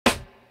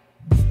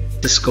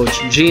This is Coach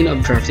Gene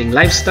of Drafting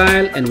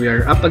Lifestyle, and we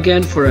are up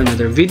again for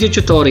another video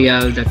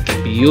tutorial that can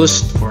be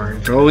used for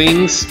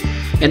drawings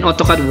and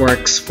AutoCAD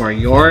works for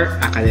your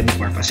academic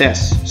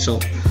purposes. So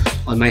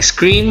on my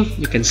screen,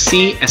 you can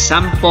see a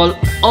sample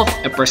of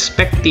a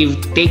perspective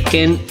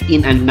taken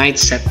in a night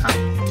setup.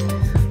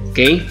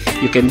 Okay,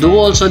 you can do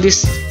also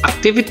this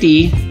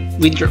activity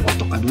with your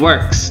AutoCAD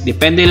works.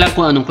 Depende lang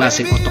kung anong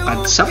klaseng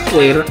AutoCAD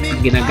software ang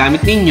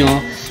ginagamit ninyo.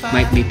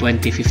 Might be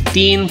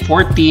 2015,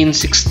 14,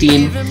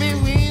 16,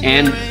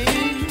 and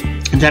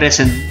the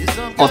recent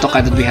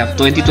AutoCAD that we have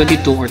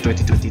 2022 or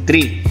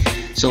 2023.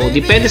 So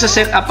depende sa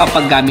setup ang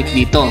paggamit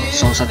dito.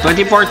 So sa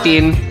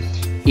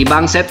 2014,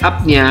 ibang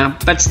setup niya,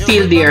 but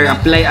still they are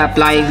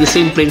applying the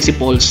same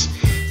principles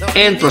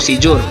and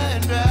procedure.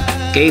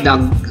 Okay, the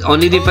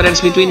only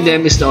difference between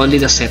them is only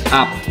the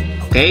setup.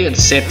 Okay, the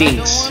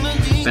settings.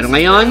 Pero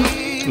ngayon,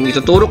 yung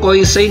ituturo ko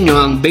sa inyo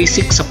ang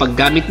basic sa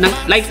paggamit ng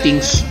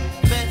lightings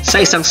sa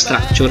isang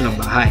structure ng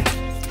bahay.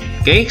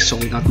 Okay, so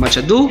without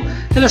much ado,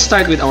 let us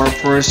start with our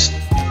first,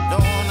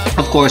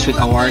 of course, with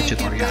our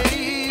tutorial.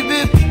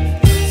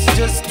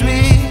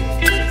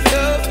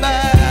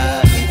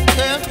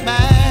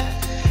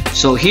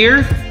 So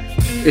here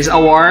is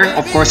our,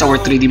 of course, our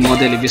 3D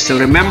model. If you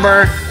still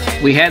remember,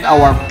 we had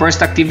our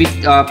first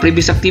activity,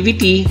 previous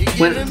activity,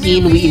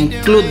 wherein we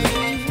include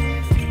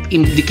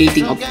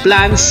indicating of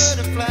plants,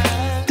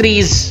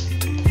 trees,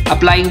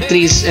 applying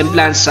trees and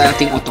plants sa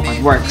ating AutoCAD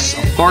works.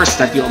 Of course,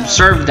 that you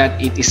observe that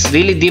it is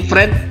really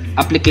different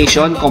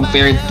application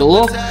compared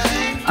to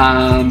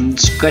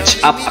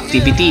SketchUp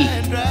activity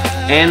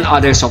and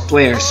other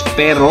softwares.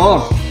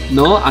 Pero,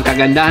 no, ang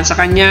kagandahan sa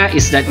kanya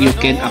is that you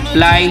can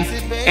apply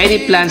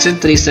any plants and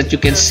trees that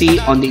you can see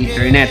on the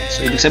internet.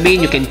 So, ibig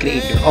sabihin, you can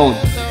create your own.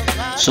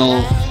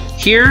 So,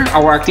 here,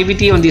 our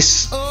activity on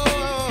this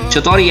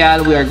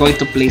tutorial, we are going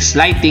to place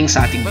lighting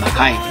sa ating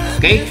bahay.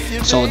 Okay?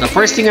 So, the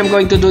first thing I'm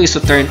going to do is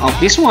to turn off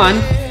this one,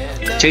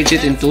 change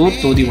it into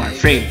 2D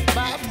wireframe.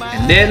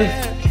 And then,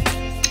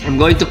 I'm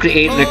going to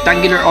create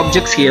rectangular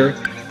objects here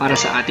para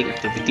sa ating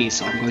activity.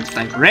 So, I'm going to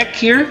type rec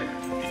here.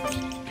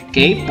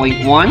 Okay,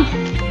 point 1,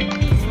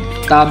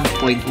 tab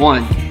point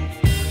 1.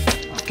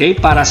 Okay,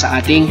 para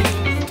sa ating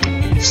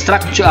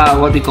structure,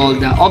 what we call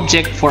the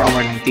object for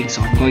our lighting.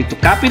 So, I'm going to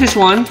copy this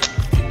one.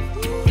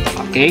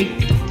 Okay,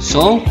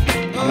 so,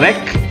 rec,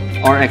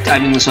 or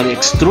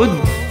extrude,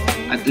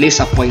 at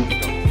least a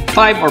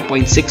 0.5 or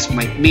 0.6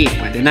 might be.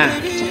 Pwede na.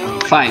 So,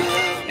 0.5.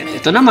 At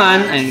ito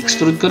naman, ay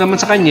extrude ko naman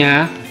sa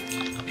kanya.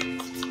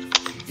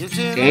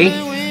 Okay,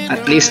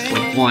 at least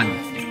 0.1.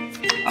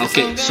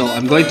 Okay, so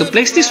I'm going to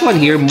place this one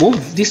here, move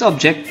this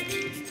object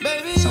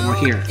somewhere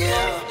here.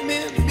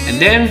 And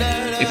then,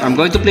 if I'm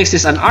going to place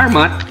this on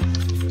armat,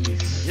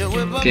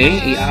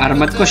 okay,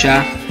 i-armat ko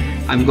siya,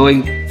 I'm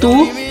going to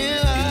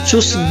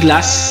choose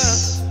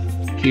glass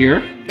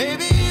here.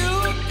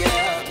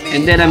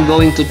 And then I'm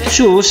going to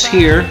choose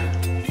here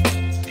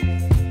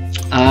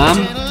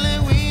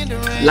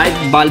light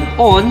bulb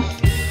on,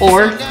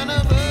 or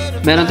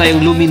meron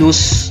tayong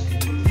luminous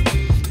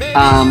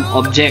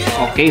object.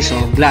 Okay, so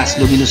glass,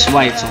 luminous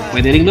white. So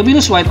pwede ring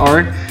luminous white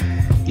or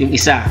yung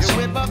isa. So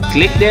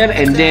click there,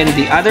 and then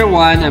the other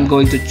one I'm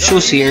going to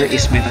choose here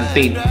is metal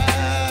paint.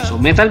 So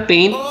metal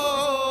paint,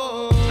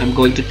 I'm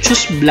going to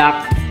choose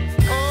black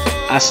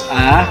as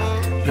a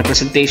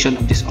representation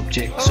of this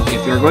object. So if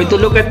you're going to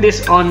look at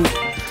this on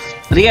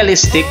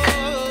realistic,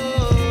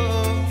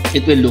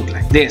 it will look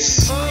like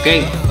this.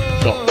 Okay,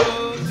 so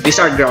these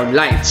are ground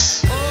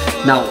lights.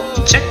 Now,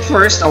 to check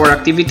first our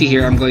activity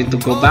here, I'm going to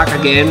go back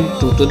again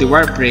to the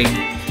wireframe.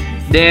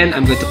 Then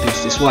I'm going to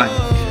place this one.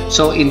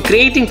 So in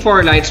creating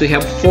 4 lights, we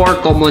have 4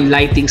 common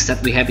lightings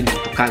that we have in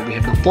AutoCAD. We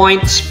have the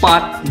point,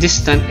 spot,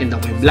 distant, and the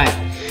wave light.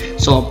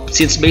 So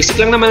since basic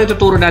lang naman ang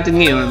tuturo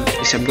natin ngayon,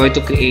 is I'm going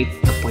to create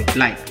the point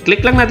light.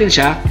 Click lang natin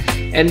siya,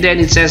 and then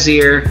it says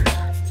here,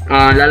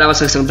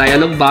 lalabas ng isang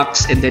dialog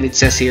box, and then it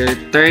says here,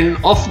 turn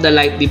off the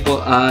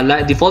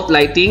default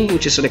lighting,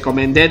 which is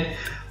recommended,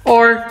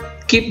 or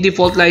keep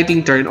default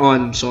lighting turned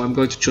on. So I'm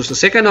going to choose the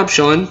second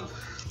option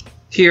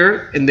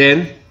here, and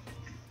then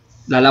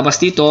lalabas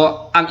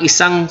dito ang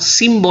isang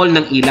symbol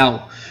ng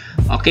ilaw.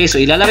 Okay, so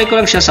ilalagay ko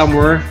lang siya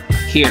somewhere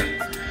here.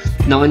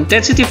 Now,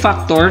 intensity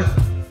factor,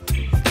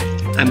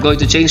 I'm going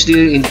to change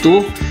this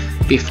into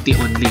 50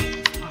 only.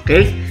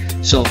 Okay,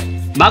 so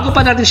bago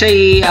pa natin siya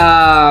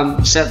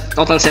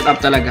total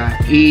setup talaga,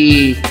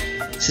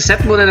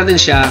 i-set muna natin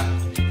siya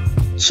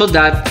so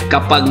that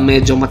kapag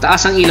medyo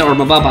mataas ang ilaw or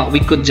mababa, we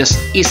could just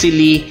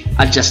easily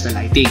adjust the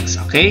lightings.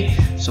 Okay,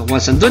 so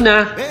once nandun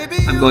na,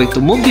 I'm going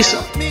to move this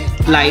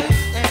light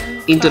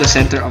into the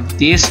center of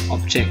this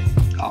object.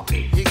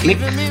 Okay, click.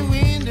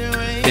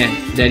 Then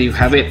there you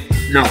have it.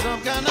 Now,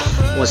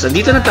 once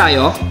nandito na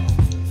tayo,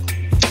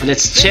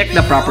 let's check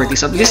the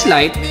properties of this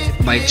light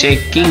by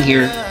checking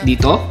here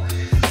dito.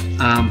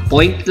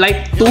 Point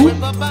light 2,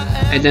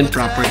 and then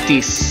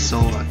properties.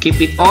 So keep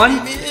it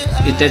on,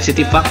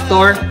 intensity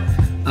factor.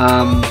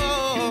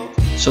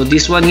 So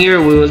this one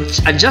here, we will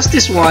adjust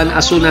this one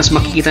as soon as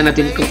makikita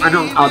natin kung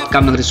ano ang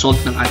outcome ng result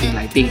ng ating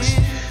lightings.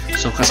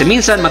 So, kasi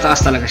minsan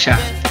mataas talaga siya.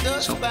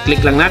 So, click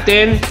lang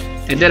natin.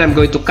 And then, I'm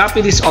going to copy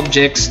these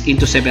objects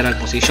into several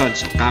positions.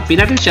 So, copy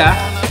natin siya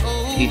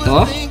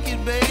dito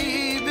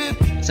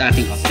sa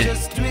ating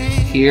object.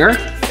 Here.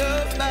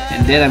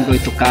 And then, I'm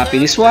going to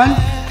copy this one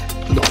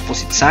to the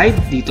opposite side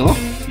dito.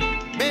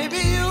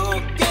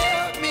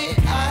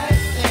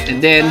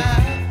 And then,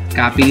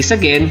 copy this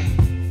again.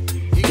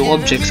 Two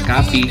objects,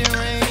 copy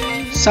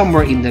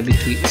somewhere in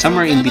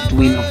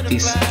between of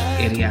this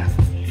area.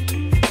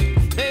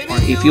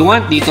 Or if you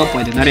want dito,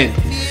 pwede na rin.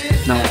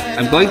 Now,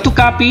 I'm going to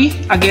copy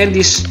again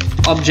this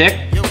object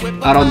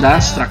around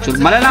the structure.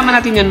 Malalaman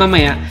natin yan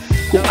mamaya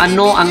kung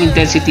ano ang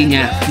intensity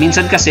niya.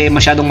 Minsan kasi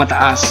masyadong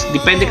mataas.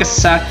 Depende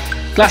kasi sa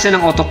klase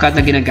ng AutoCAD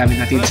na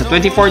ginagamit natin. Sa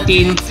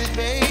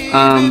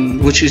 2014,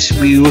 which is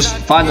we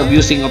fond of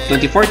using of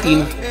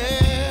 2014,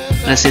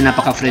 kasi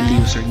napaka-friendly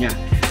user niya.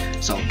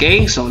 So,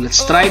 okay. So,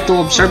 let's try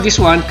to observe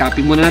this one. Copy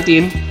muna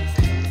natin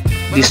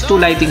these two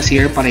lightings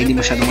here para hindi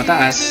masyadong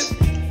mataas.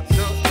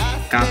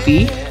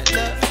 Copy.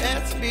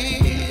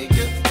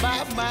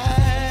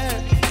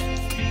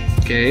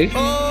 Okay.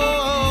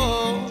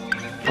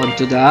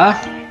 Onto the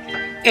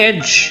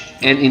edge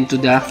and into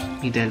the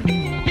middle.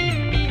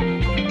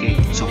 Okay.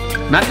 So,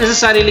 not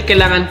necessarily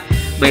kailangan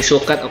by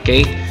sukat.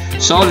 Okay.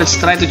 So, let's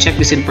try to check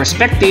this in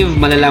perspective.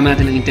 Malalaman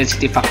natin ang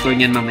intensity factor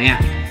niyan mamaya.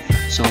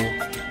 So,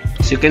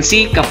 as you can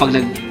see, kapag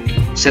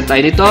nag-set tayo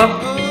nito,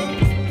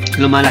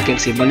 lumalaki ang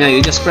symbol niya.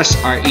 You just press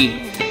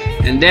RE.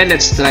 And then,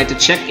 let's try to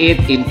check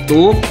it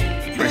into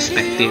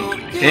perspective.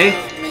 Okay?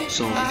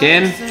 So,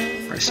 again,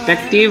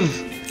 perspective.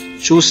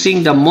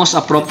 Choosing the most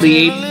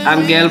appropriate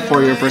angle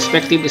for your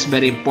perspective is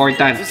very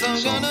important.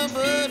 So,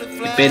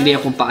 depende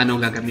kung paano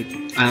gagamit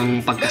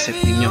ang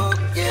pagkaset ninyo.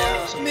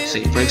 So,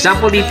 say, for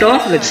example,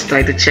 dito, let's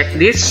try to check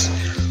this.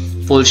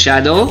 Full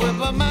shadow.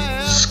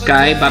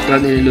 Sky,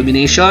 background and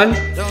illumination.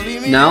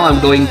 Now, I'm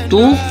going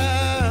to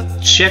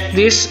check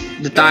this,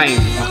 the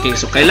time. Okay,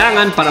 so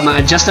kailangan para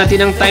ma-adjust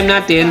natin ang time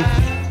natin,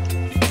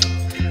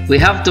 we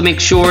have to make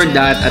sure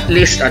that at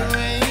least at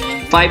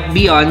 5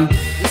 beyond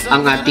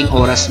ang ating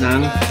oras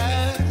ng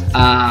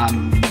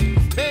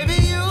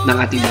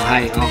ating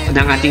buhay,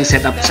 ng ating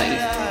setup sa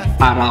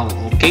araw.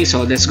 Okay,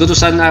 so let's go to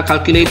sun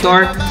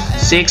calculator.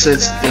 6,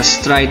 let's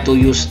just try to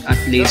use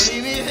at least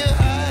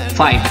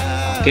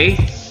 5. Okay,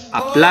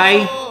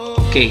 apply.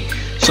 Okay,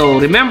 so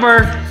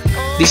remember,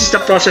 this is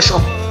the process of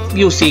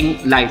using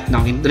light.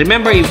 Now,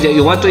 remember, if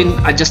you want to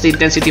adjust the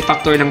intensity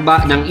factor ng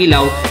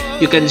ilaw,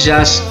 you can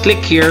just click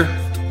here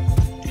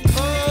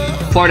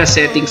for the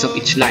settings of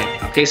each light.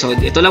 Okay, so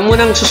ito lang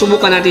munang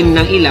susubukan natin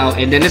ng ilaw,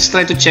 and then let's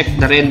try to check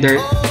the render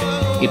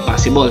if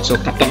possible.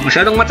 So, kapag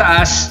masyadong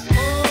mataas,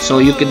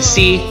 so you can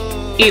see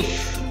if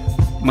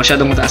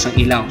masyadong mataas ang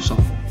ilaw. So,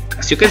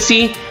 as you can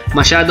see,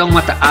 masyadong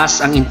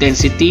mataas ang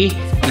intensity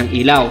ng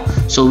ilaw.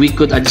 So, we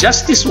could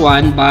adjust this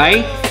one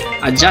by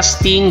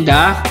adjusting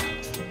the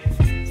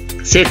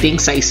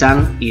settings sa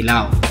isang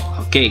ilaw.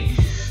 Okay.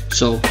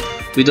 So,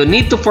 we don't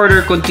need to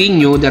further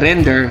continue the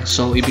render.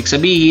 So, ibig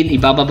sabihin,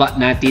 ibababa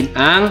natin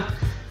ang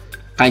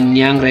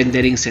kanyang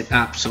rendering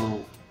setup.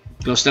 So,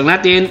 close lang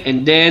natin.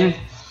 And then,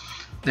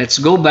 let's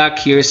go back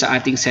here sa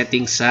ating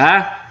settings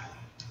sa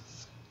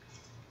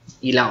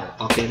ilaw.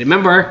 Okay.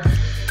 Remember,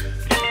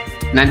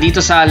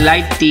 nandito sa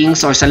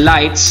lightings or sa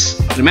lights,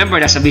 remember,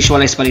 nasa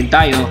visualize pa rin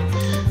tayo.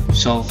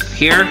 So,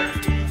 here,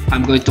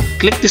 I'm going to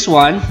click this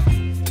one,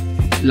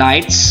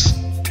 lights.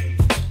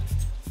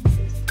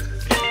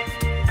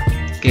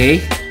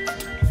 Okay,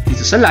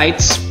 dito sa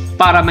lights,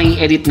 para may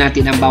edit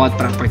natin ang bawat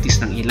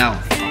properties ng ilaw.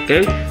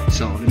 Okay,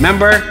 so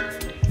remember,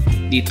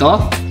 dito,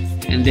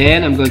 and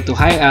then I'm going to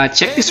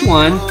check this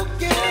one,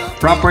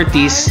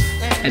 properties,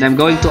 and I'm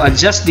going to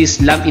adjust this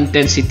lamp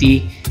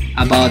intensity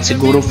about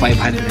siguro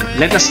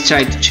 500. Let us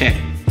try to check,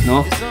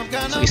 no?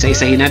 So,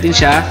 isa-isahin natin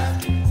siya.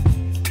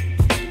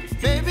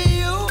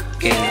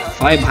 Okay,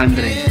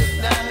 500.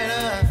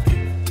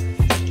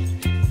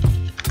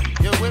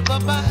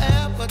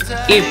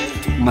 If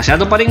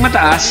masyado pa ring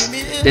mataas,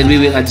 then we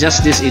will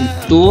adjust this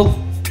into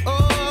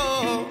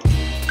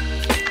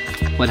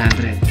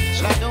 100.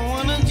 So,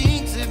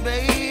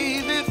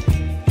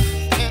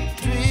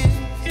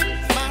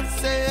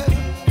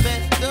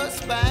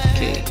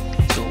 okay,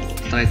 so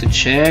try to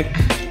check.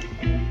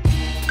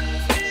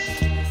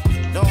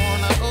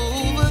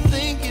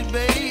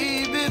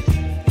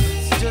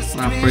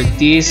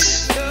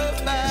 Properties.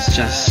 Let's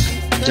just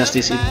adjust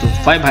this into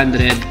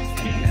 500 and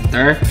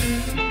enter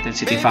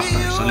intensity factor.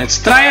 So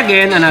let's try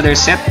again another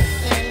set.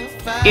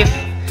 If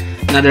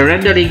another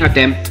rendering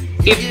attempt,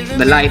 if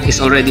the light is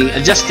already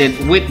adjusted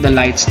with the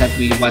lights that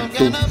we want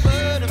to.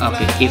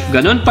 Okay, if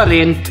ganun pa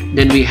rin,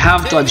 then we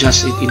have to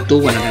adjust it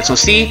into 100. So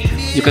see,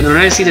 you can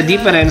already see the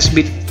difference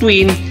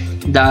between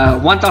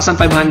the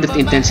 1500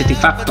 intensity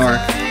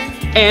factor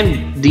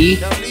and the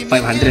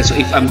 500. So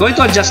if I'm going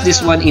to adjust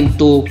this one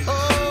into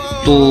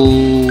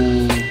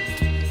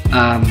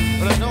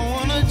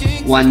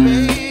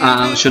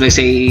should I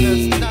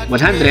say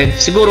 100,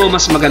 siguro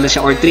mas maganda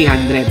siya, or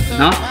 300,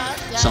 no?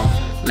 So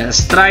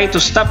let's try to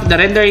stop the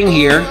rendering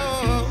here.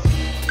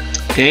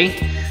 Okay,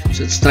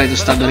 So let's try to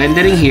stop the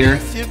rendering here.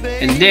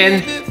 And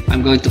then,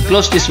 I'm going to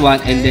close this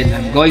one. And then,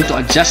 I'm going to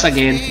adjust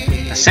again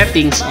the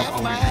settings of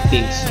our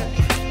lightings. So,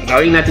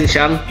 gawin natin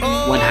siyang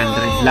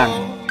 100 lang.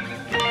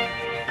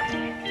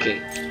 Okay.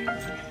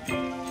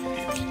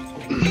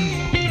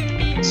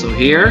 So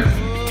here,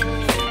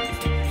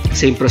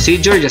 same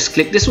procedure. Just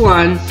click this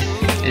one.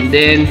 And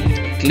then,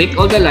 click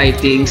all the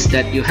lightings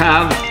that you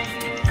have.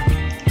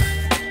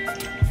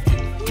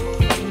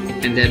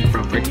 And then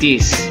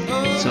properties.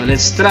 So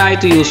let's try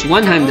to use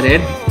 100.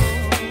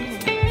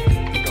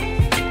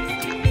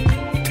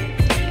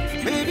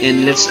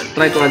 And let's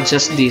try to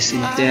adjust this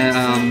in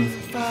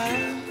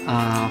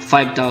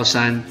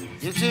 5,000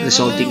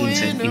 resulting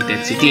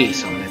intensity.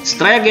 So let's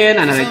try again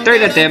another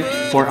third attempt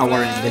for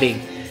our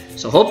rendering.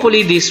 So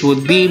hopefully this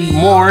would be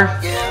more,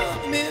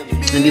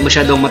 hindi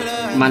masyadong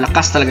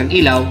malakas talagang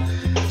ilaw.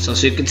 So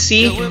you can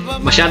see,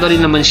 masyado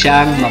rin naman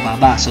siyang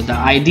mababa. So the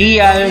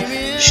ideal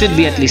should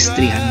be at least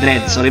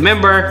 300. So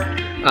remember,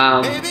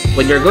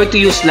 when you're going to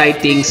use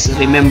lightings,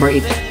 remember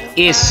it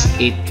is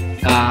a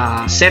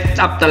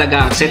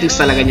settings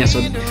talaga niya. So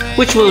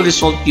which will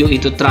result you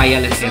into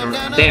trial and error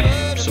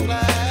attempt. So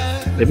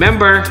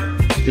remember,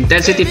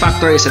 intensity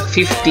factor is at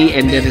 50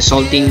 and then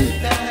resulting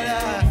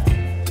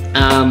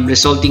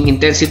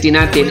intensity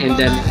natin and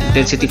then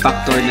intensity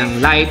factor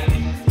ng light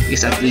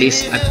is at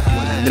least at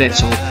 100.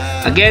 So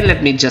again, let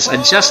me just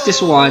adjust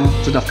this one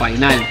to the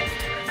final.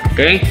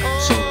 Okay?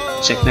 So,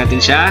 check natin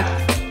siya.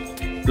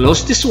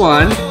 Close this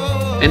one.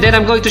 And then,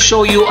 I'm going to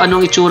show you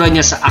anong itsura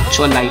niya sa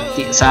actual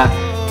lighting, sa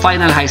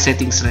final high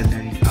settings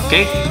rendering.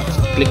 Okay?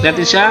 So, click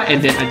natin siya and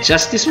then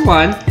adjust this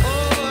one.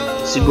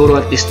 Siguro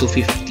at least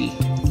 250.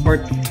 Or,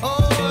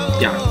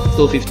 yeah,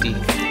 250.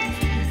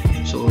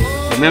 So,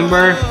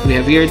 remember, we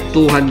have here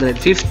 250.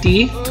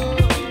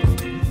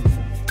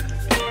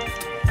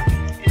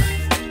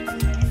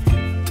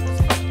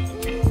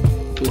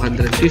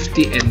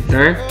 250,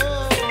 enter.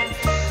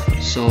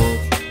 So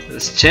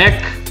let's check.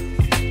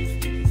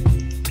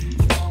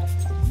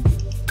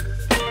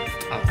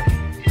 Okay.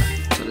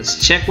 So let's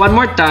check one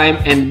more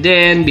time, and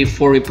then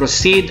before we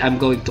proceed, I'm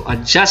going to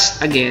adjust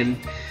again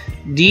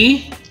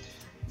the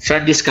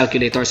shard disk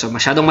calculator. So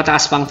masyadong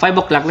mataas pang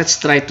 5 o'clock. Let's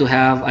try to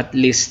have at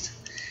least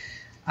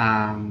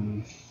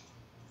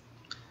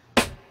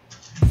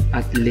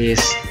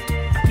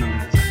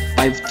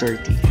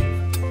 530.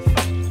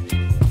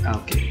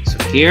 Okay, so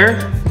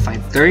here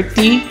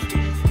 530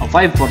 or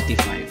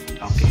 545.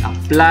 Okay,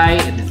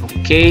 apply and then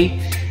okay.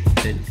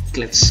 Then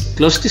let's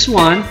close this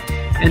one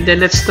and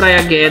then let's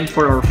try again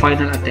for our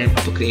final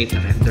attempt to create a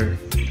render.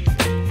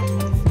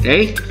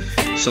 Okay,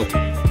 so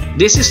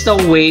this is the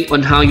way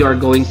on how you are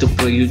going to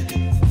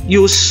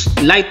use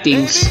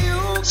lightings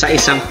sa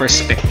isang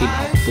perspective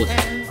output.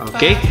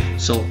 Okay,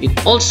 so it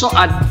also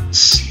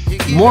adds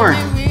more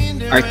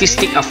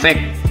artistic effect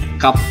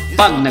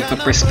kapag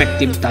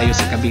nagpa-perspective tayo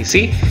sa gabi.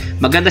 See,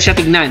 maganda siya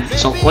tignan.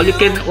 So all we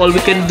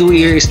can do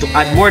here is to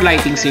add more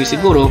lightings here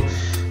siguro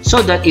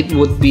so that it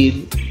would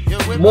be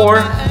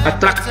more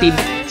attractive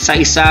sa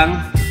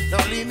isang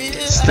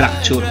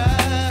structure.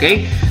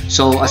 Okay,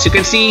 so as you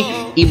can see,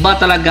 iba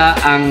talaga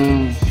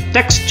ang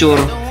texture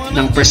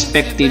ng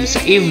perspective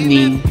sa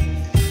evening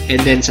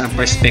and then sa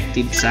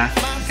perspective sa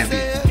gabi.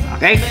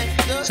 Okay,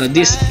 so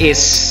this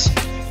is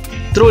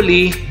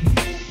truly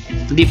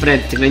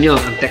different. Tingnan nyo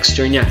ang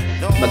texture niya.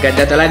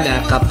 Maganda talaga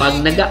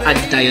kapag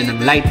nag-a-add tayo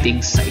ng lighting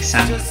sa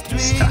isang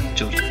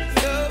structure.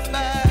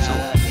 So,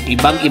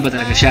 ibang-iba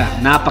talaga siya.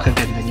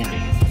 Napakaganda niya.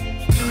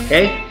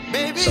 Okay?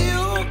 So,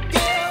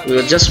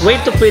 we'll just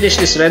wait to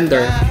finish this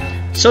render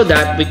so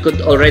that we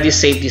could already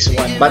save this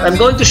one. But I'm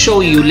going to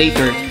show you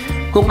later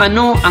kung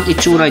ano ang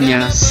itsura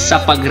niya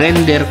sa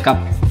pag-render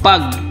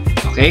kapag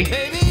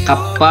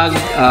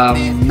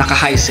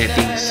naka-high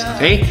settings.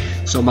 Okay?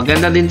 So,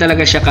 maganda din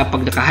talaga siya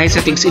kapag naka-high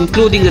settings,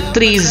 including the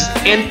trees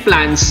and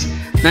plants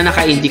na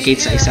naka-indicate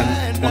sa isang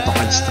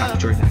AutoCAD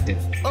structure natin.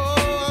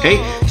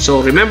 Okay? So,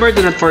 remember,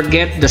 do not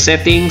forget the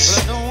settings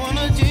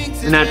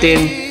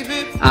natin.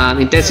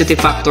 Intensity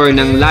factor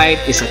ng light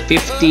is at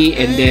 50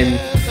 and then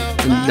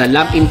the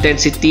lamp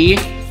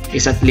intensity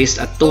is at least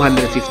at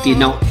 250.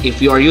 Now, if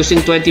you are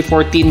using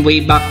 2014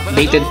 way back,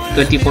 dated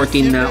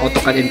 2014 na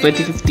AutoCAD in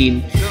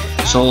 2015,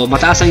 so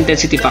mataas ang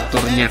intensity factor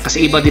niya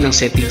kasi iba din ang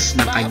settings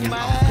ng kanyang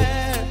output.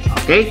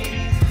 Okay?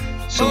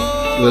 So,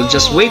 we'll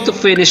just wait to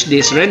finish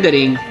this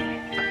rendering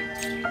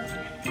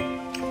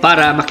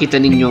para makita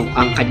ninyo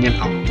ang kanyang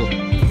output.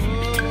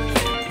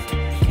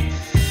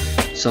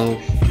 So,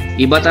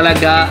 iba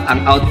talaga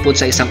ang output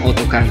sa isang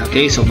AutoCAD.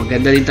 Okay? So,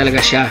 maganda din talaga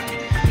siya.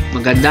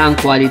 Maganda ang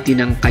quality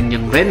ng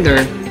kanyang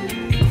render.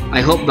 I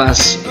hope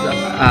as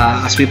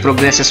we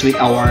progress with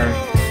our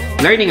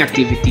learning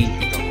activity,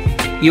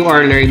 you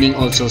are learning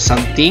also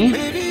something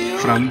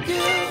from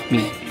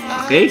me.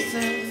 Okay?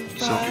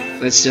 So,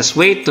 let's just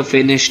wait to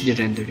finish the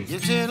rendering.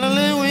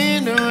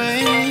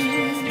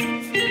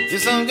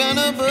 Some kind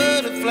of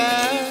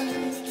butterfly.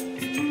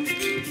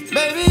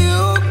 Baby,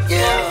 you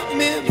give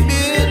me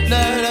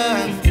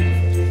midnight.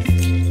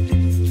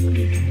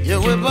 You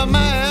whip up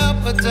my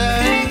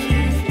appetite.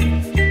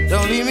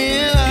 Don't leave me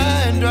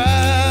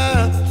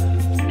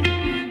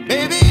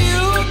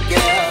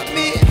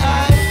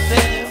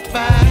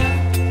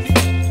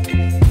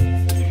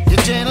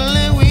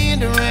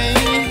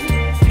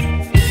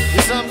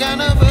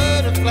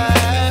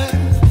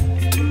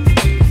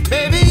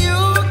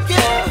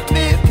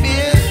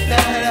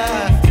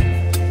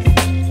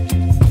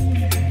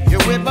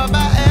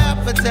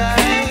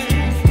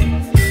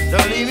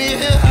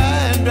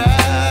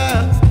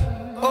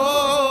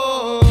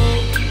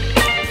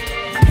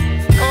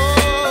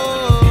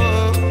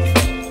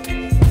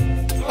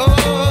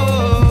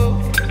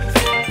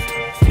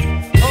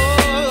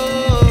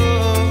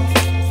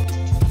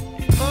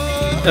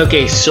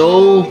Okay,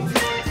 so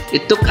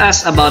it took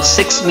us about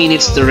 6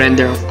 minutes to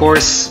render. Of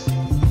course,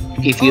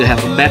 if you have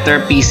a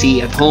better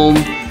PC at home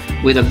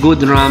with a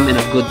good RAM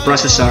and a good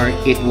processor,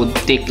 it would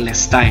take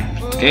less time.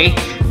 Okay,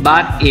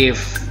 but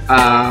if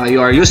you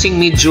are using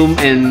medium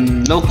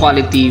and low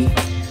quality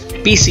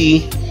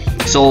PC,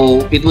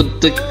 so it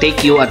would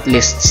take you at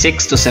least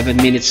 6 to 7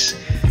 minutes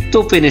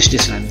to finish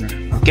this render.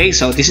 Okay,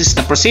 so this is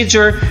the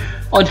procedure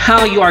on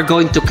how you are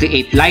going to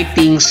create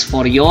lightings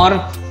for your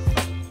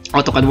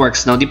AutoCAD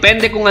Works. Now,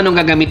 depende kung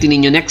anong gagamitin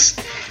ninyo next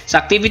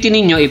sa activity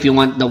ninyo, if you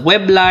want the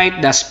web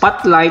light, the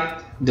spotlight,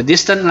 the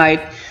distant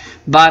light.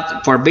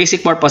 But for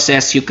basic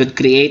purposes, you could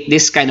create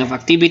this kind of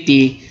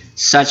activity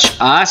such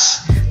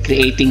as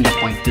creating the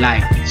point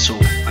light. So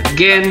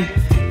again,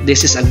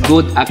 this is a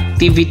good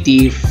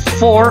activity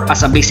for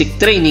as a basic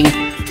training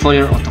for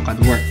your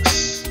AutoCAD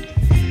Works.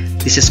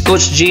 This is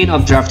Coach Gene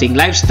of Drafting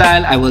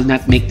Lifestyle. I will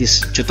not make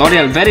this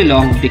tutorial very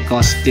long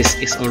because this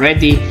is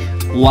already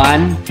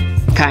one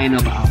kind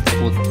of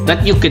output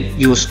that you could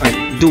use or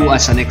do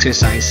as an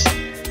exercise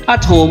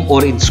at home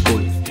or in school.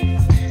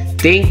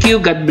 Thank you,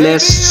 God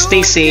bless,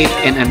 stay safe,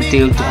 and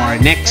until to our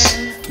next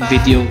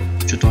video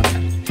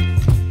tutorial.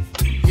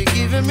 You're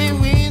giving me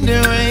wind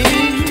and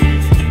rain.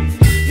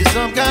 You're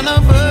some kind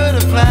of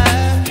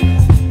butterfly.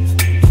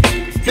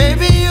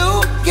 Baby,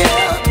 you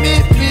give me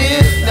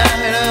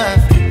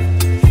midnight.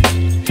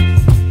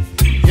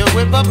 You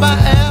whip up my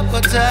ass.